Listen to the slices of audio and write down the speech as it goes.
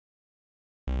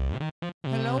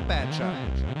badger.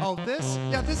 Oh, this?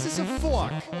 Yeah, this is a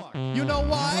fork. You know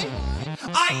why?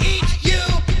 I eat you!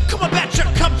 Come on, badger,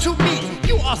 come to me!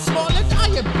 You are small and I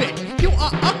am big. You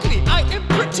are ugly, I am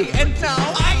pretty, and now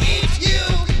I eat you!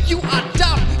 You are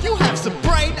dumb, you have the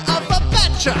brain of a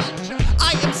badger.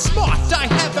 I am smart, I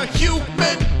have a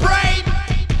human brain.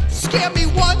 Scare me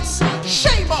once,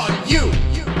 shame on you.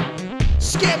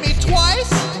 Scare me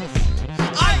twice,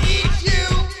 I eat you!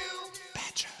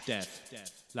 badger. Dead.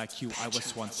 Like you, I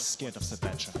was once scared of the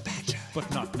badger.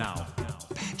 But not now.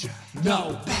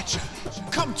 No, badger.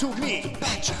 Come to me,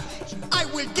 badger. I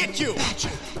will get you.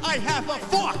 I have a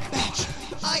fork.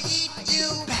 I eat you!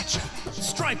 Badger.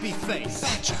 Stripey face.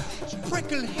 Badger.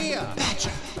 Prickle hair.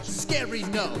 Badger. Scary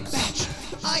nose. Badger.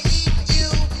 I eat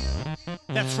you!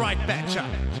 That's right, badger.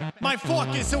 My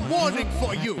fork is a warning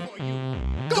for you.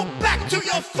 Go back to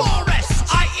your forest.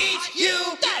 I eat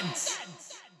you! Dance.